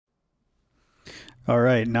All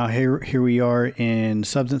right, now here we are in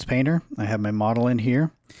Substance Painter. I have my model in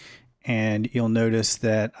here, and you'll notice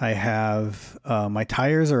that I have my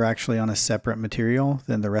tires are actually on a separate material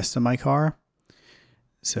than the rest of my car.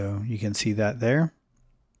 So you can see that there.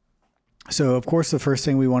 So of course the first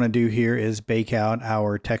thing we want to do here is bake out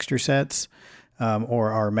our texture sets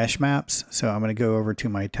or our mesh maps. So I'm going to go over to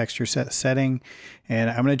my texture set setting and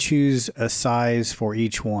I'm going to choose a size for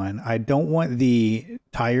each one. I don't want the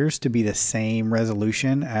tires to be the same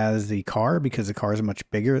resolution as the car because the car is much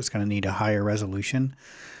bigger. It's going to need a higher resolution.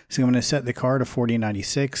 So I'm going to set the car to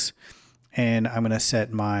 4096 and I'm going to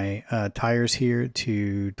set my tires here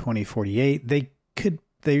to 2048.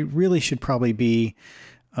 They really should probably be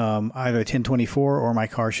either 1024 or my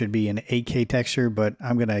car should be an 8K texture, but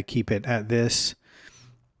I'm going to keep it at this.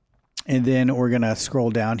 And then we're going to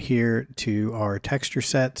scroll down here to our texture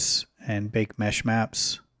sets and bake mesh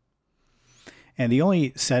maps. And the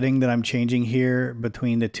only setting that I'm changing here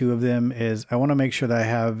between the two of them is I want to make sure that I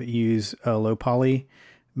have use a low poly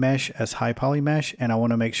mesh as high poly mesh. And I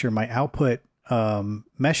want to make sure my output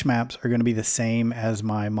mesh maps are going to be the same as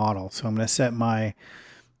my model. So I'm going to set my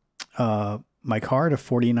car to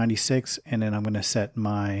 4096 and then I'm going to set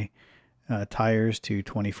my tires to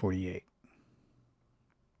 2048.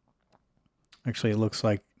 Actually, it looks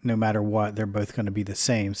like no matter what, they're both going to be the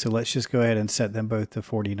same. So let's just go ahead and set them both to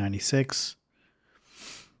 4096.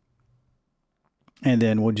 And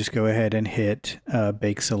then we'll just go ahead and hit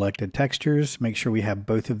bake selected textures. Make sure we have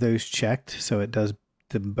both of those checked so it does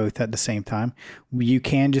them both at the same time. You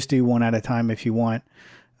can just do one at a time if you want.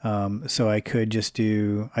 So I could just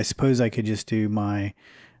do, I suppose I could just do my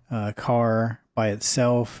car by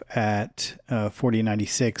itself at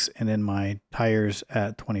 4096 and then my tires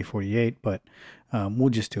at 2048, but we'll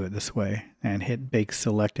just do it this way and hit bake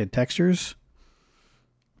selected textures.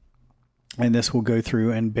 And this will go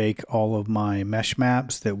through and bake all of my mesh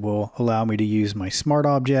maps that will allow me to use my smart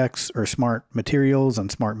objects or smart materials and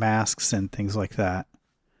smart masks and things like that.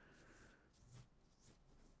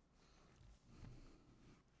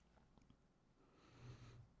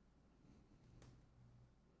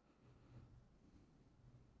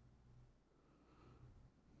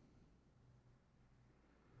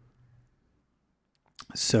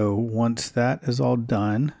 So once that is all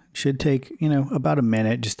done, should take, about a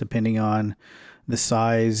minute, just depending on the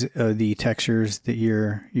size of the textures that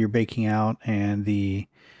you're baking out and the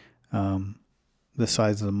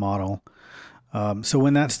size of the model. So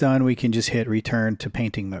when that's done, we can just hit return to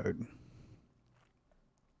painting mode.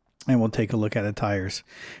 And we'll take a look at the tires.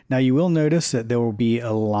 Now you will notice that there will be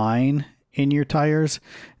a line in your tires.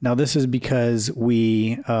 Now this is because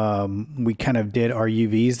we kind of did our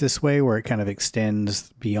UVs this way where it kind of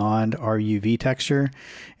extends beyond our UV texture.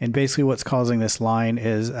 And basically what's causing this line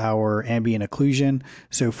is our ambient occlusion.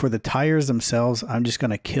 So for the tires themselves, I'm just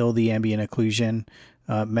going to kill the ambient occlusion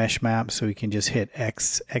mesh map. So we can just hit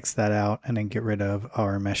X that out and then get rid of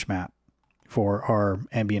our mesh map for our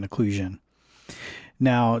ambient occlusion.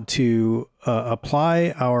 Now to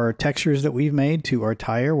apply our textures that we've made to our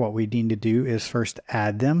tire, what we need to do is first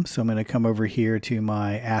add them. So I'm going to come over here to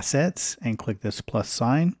my assets and click this plus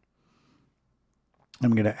sign.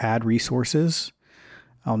 I'm going to add resources.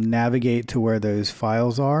 I'll navigate to where those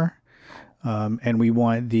files are. And we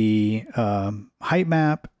want the height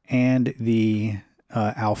map and the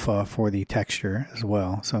alpha for the texture as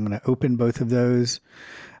well. So I'm going to open both of those.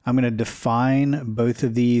 I'm going to define both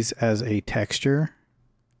of these as a texture.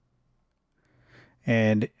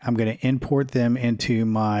 And I'm going to import them into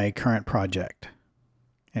my current project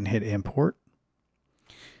and hit import.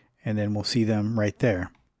 And then we'll see them right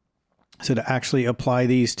there. So to actually apply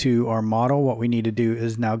these to our model, what we need to do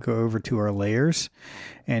is now go over to our layers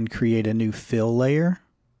and create a new fill layer.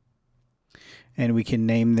 And we can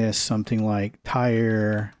name this something like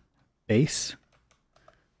tire base.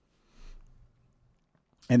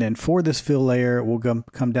 And then for this fill layer, we'll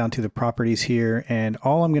come down to the properties here. And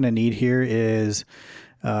all I'm going to need here is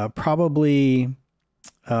probably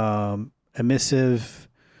emissive.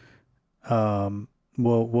 We'll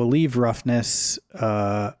leave roughness.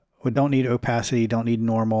 We don't need opacity, don't need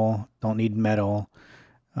normal, don't need metal.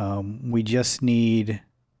 We just need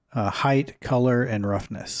height, color, and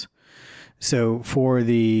roughness. So for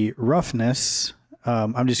the roughness,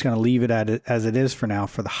 I'm just going to leave it as it is for now.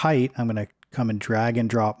 For the height, I'm going to come and drag and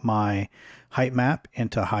drop my height map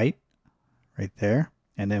into height right there.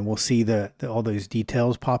 And then we'll see all those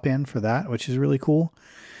details pop in for that, which is really cool.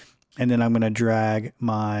 And then I'm going to drag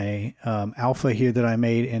my alpha here that I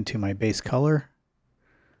made into my base color.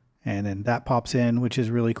 And then that pops in, which is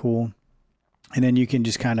really cool. And then you can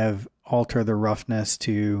just kind of alter the roughness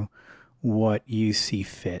to what you see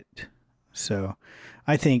fit. So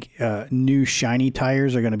I think new shiny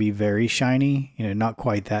tires are going to be very shiny, not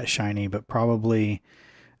quite that shiny, but probably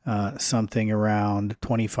something around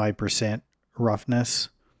 25% roughness.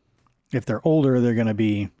 If they're older, they're going to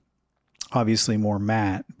be obviously more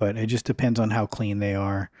matte, but it just depends on how clean they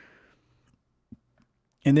are.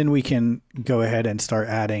 And then we can go ahead and start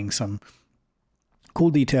adding some cool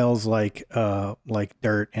details like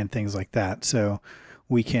dirt and things like that. So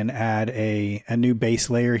we can add a new base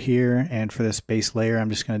layer here. And for this base layer, I'm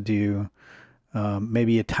just going to do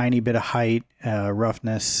maybe a tiny bit of height,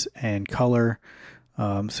 roughness, and color.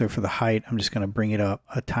 So for the height, I'm just going to bring it up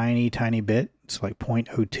a tiny bit. It's like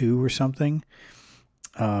 0.02 or something.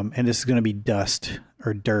 And this is going to be dust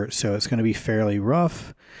or dirt, so it's going to be fairly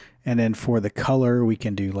rough. And then for the color, we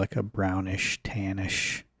can do like a brownish,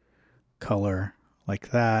 tannish color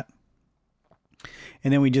like that.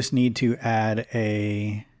 And then we just need to add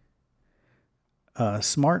a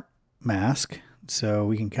smart mask. So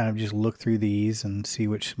we can kind of just look through these and see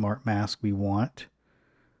which smart mask we want.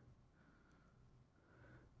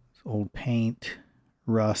 Old paint,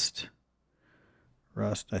 rust.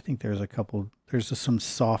 I think there's a couple, there's some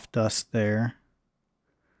soft dust there.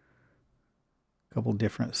 A couple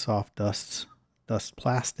different soft dusts, dust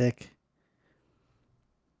plastic.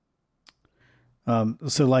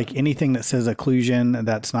 So like anything that says occlusion,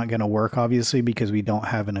 that's not going to work obviously because we don't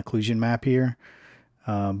have an occlusion map here.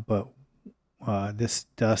 But this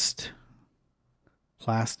dust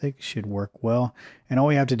plastic should work well. And all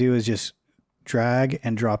we have to do is just drag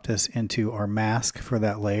and drop this into our mask for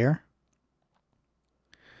that layer.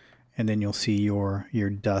 And then you'll see your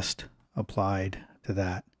dust applied to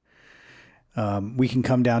that. We can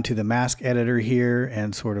come down to the mask editor here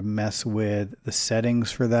and sort of mess with the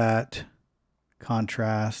settings for that.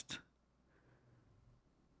 Contrast.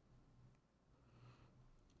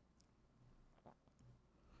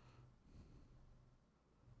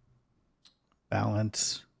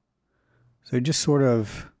 Balance. So just sort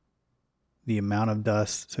of the amount of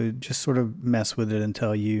dust. So just sort of mess with it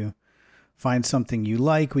until you find something you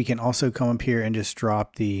like. We can also come up here and just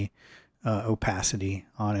drop the opacity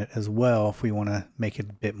on it as well if we want to make it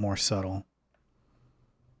a bit more subtle.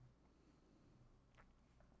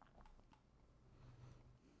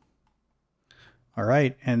 All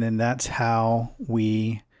right, and then that's how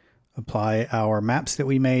we apply our maps that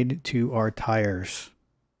we made to our tires.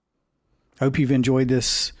 I hope you've enjoyed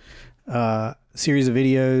this series of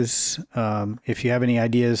videos. If you have any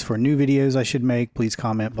ideas for new videos I should make, please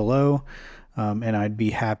comment below, and I'd be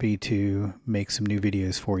happy to make some new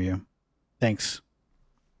videos for you. Thanks.